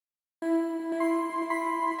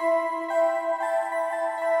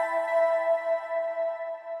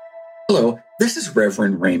Hello, this is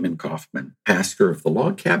Reverend Raymond Coffman, pastor of the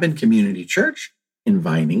Log Cabin Community Church in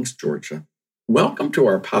Vinings, Georgia. Welcome to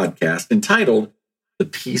our podcast entitled The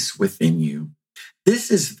Peace Within You.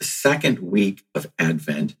 This is the second week of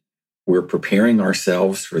Advent. We're preparing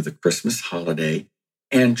ourselves for the Christmas holiday,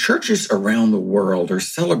 and churches around the world are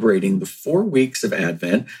celebrating the 4 weeks of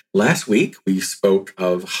Advent. Last week, we spoke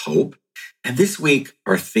of hope, and this week,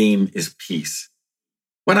 our theme is peace.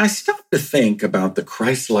 When I stop to think about the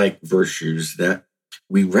Christ-like virtues that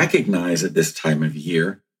we recognize at this time of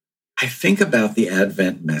year, I think about the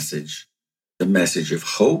Advent message, the message of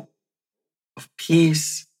hope, of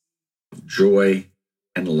peace, of joy,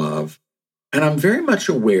 and love. And I'm very much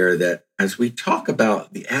aware that as we talk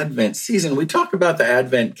about the Advent season, we talk about the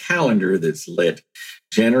Advent calendar that's lit.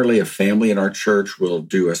 Generally, a family in our church will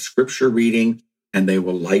do a scripture reading and they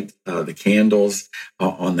will light the candles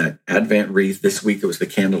on that Advent wreath. This week, it was the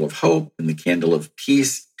candle of hope and the candle of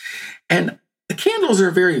peace. And the candles are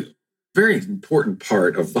a very, very important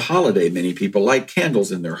part of the holiday. Many people light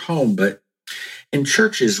candles in their home, but in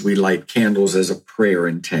churches, we light candles as a prayer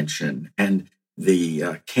intention. And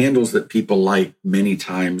the candles that people light many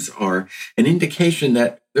times are an indication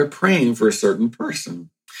that they're praying for a certain person.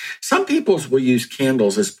 Some people will use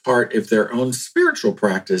candles as part of their own spiritual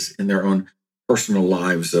practice in their own personal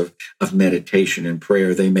lives of meditation and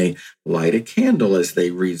prayer. They may light a candle as they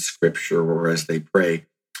read scripture or as they pray,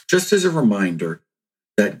 just as a reminder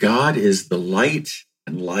that God is the light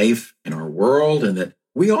and life in our world and that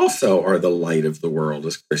we also are the light of the world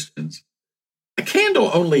as Christians. A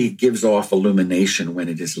candle only gives off illumination when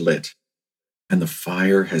it is lit and the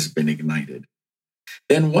fire has been ignited.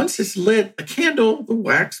 Then once it's lit, a candle, the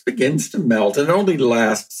wax begins to melt and it only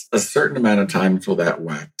lasts a certain amount of time until that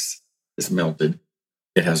wax is melted.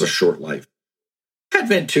 It has a short life.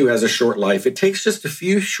 Advent too has a short life. It takes just a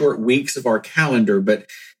few short weeks of our calendar, but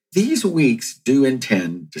these weeks do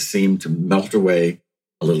intend to seem to melt away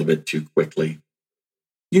a little bit too quickly.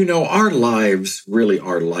 You know, our lives really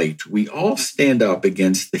are light. We all stand up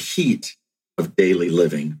against the heat of daily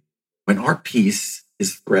living when our peace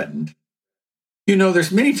is threatened. You know,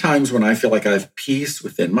 there's many times when I feel like I have peace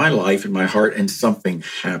within my life and my heart and something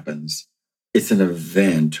happens. It's an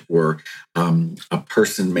event where a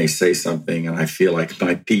person may say something and I feel like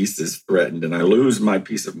my peace is threatened and I lose my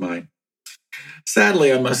peace of mind.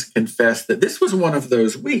 Sadly, I must confess that this was one of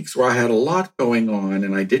those weeks where I had a lot going on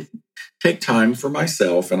and I didn't take time for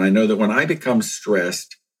myself. And I know that when I become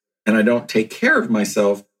stressed and I don't take care of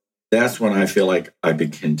myself, that's when I feel like I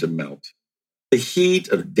begin to melt. The heat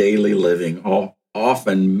of daily living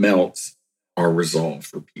often melts our resolve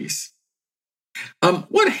for peace.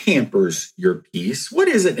 What hampers your peace? What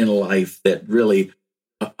is it in life that really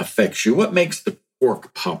affects you? What makes the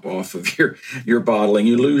cork pop off of your bottle and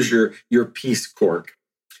you lose your peace cork?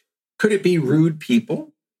 Could it be rude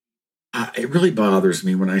people? It really bothers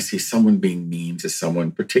me when I see someone being mean to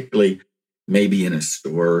someone, particularly maybe in a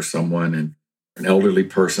store or someone, and an elderly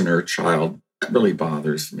person or a child. That really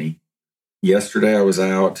bothers me. Yesterday, I was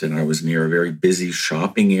out and I was near a very busy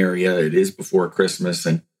shopping area. It is before Christmas,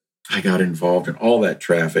 and I got involved in all that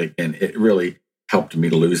traffic, and it really helped me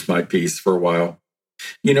to lose my peace for a while.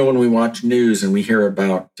 You know, when we watch news and we hear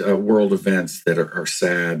about world events that are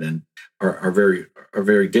sad and are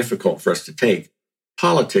very difficult for us to take,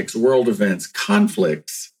 politics, world events,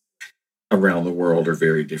 conflicts around the world are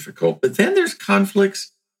very difficult. But then there's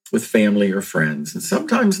conflicts with family or friends, and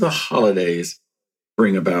sometimes the holidays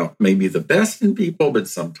bring about maybe the best in people, but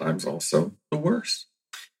sometimes also the worst.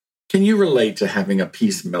 Can you relate to having a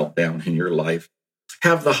peace meltdown in your life?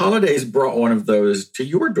 Have the holidays brought one of those to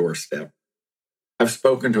your doorstep? I've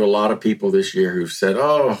spoken to a lot of people this year who've said,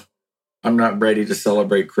 "Oh, I'm not ready to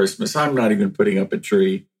celebrate Christmas. I'm not even putting up a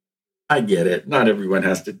tree." I get it. Not everyone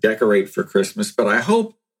has to decorate for Christmas, but I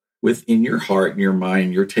hope within your heart and your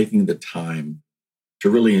mind, you're taking the time to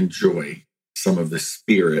really enjoy some of the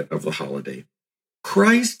spirit of the holiday.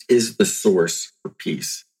 Christ is the source for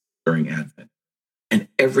peace during Advent and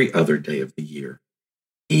every other day of the year.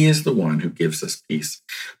 He is the one who gives us peace.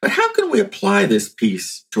 But how can we apply this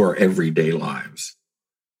peace to our everyday lives?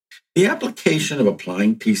 The application of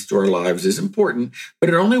applying peace to our lives is important, but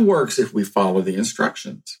it only works if we follow the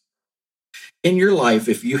instructions. In your life,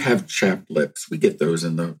 if you have chapped lips, we get those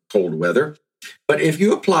in the cold weather, but if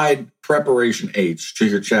you applied preparation H to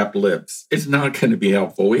your chapped lips, it's not going to be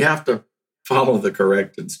helpful. We have to follow the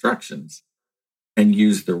correct instructions and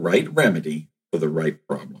use the right remedy for the right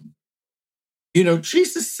problem. You know,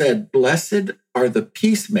 Jesus said, "Blessed are the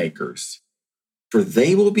peacemakers, for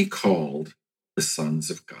they will be called the sons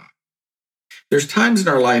of God." There's times in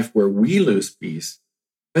our life where we lose peace,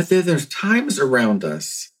 but then there's times around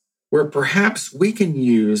us where perhaps we can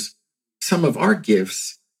use some of our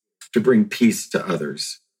gifts to bring peace to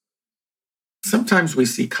others. Sometimes we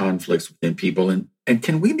see conflicts within people, and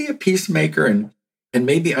can we be a peacemaker and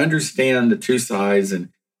maybe understand the two sides and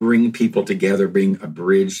bring people together, being a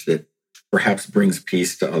bridge that perhaps brings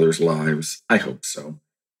peace to others' lives? I hope so.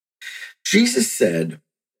 Jesus said,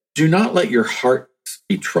 "Do not let your hearts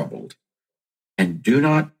be troubled, and do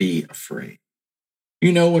not be afraid."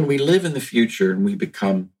 When we live in the future and we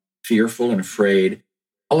become fearful and afraid,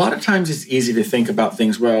 a lot of times it's easy to think about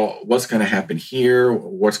things, well, what's going to happen here?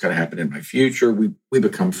 What's going to happen in my future? We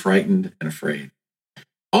become frightened and afraid.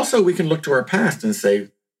 Also, we can look to our past and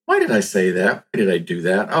say, why did I say that? Why did I do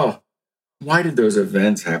that? Oh, why did those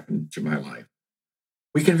events happen to my life?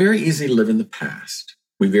 We can very easily live in the past.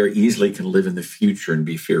 We very easily can live in the future and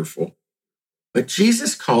be fearful. But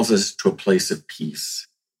Jesus calls us to a place of peace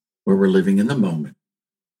where we're living in the moment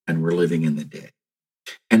and we're living in the day.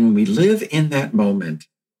 And when we live in that moment,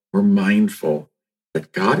 we're mindful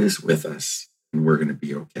that God is with us and we're going to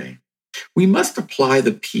be okay. We must apply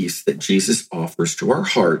the peace that Jesus offers to our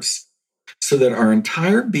hearts so that our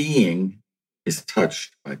entire being is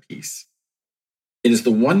touched by peace. It is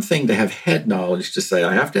the one thing to have head knowledge to say,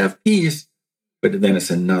 I have to have peace, but then it's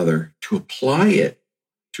another to apply it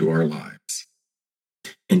to our lives,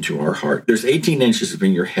 into our heart. There's 18 inches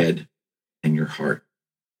between your head and your heart.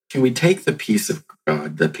 Can we take the peace of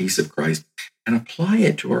God, the peace of Christ, and apply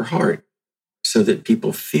it to our heart so that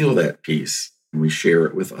people feel that peace and we share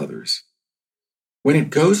it with others? When it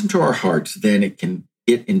goes into our hearts, then it can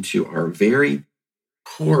get into our very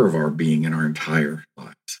core of our being and our entire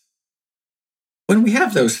lives. When we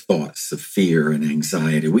have those thoughts of fear and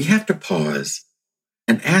anxiety, we have to pause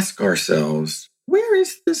and ask ourselves, where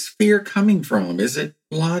is this fear coming from? Is it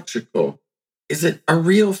logical? Is it a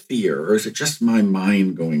real fear, or is it just my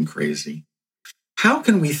mind going crazy? How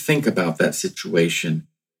can we think about that situation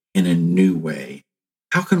in a new way?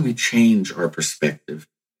 How can we change our perspective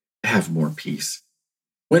to have more peace?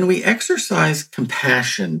 When we exercise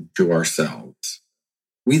compassion to ourselves,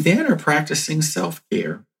 we then are practicing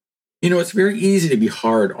self-care. It's very easy to be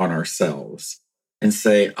hard on ourselves and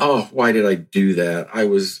say, oh, why did I do that?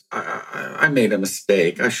 I made a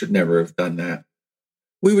mistake. I should never have done that.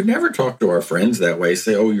 We would never talk to our friends that way,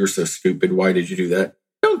 say, oh, you're so stupid. Why did you do that?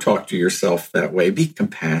 Don't talk to yourself that way. Be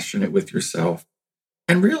compassionate with yourself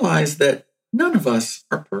and realize that none of us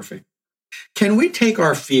are perfect. Can we take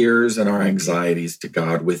our fears and our anxieties to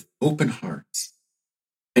God with open hearts?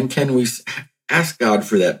 And can we ask God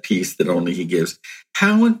for that peace that only He gives?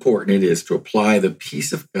 How important it is to apply the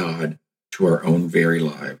peace of God to our own very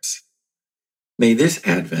lives. May this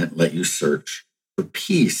Advent let you search for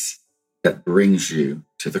peace that brings you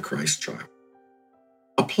to the Christ child.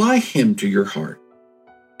 Apply Him to your heart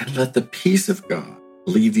and let the peace of God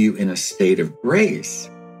leave you in a state of grace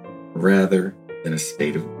rather than a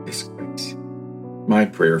state of disgrace. My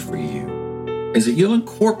prayer for you is that you'll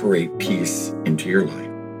incorporate peace into your life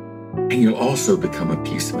and you'll also become a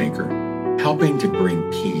peacemaker, helping to bring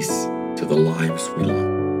peace to the lives we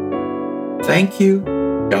love. Thank you.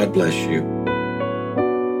 God bless you.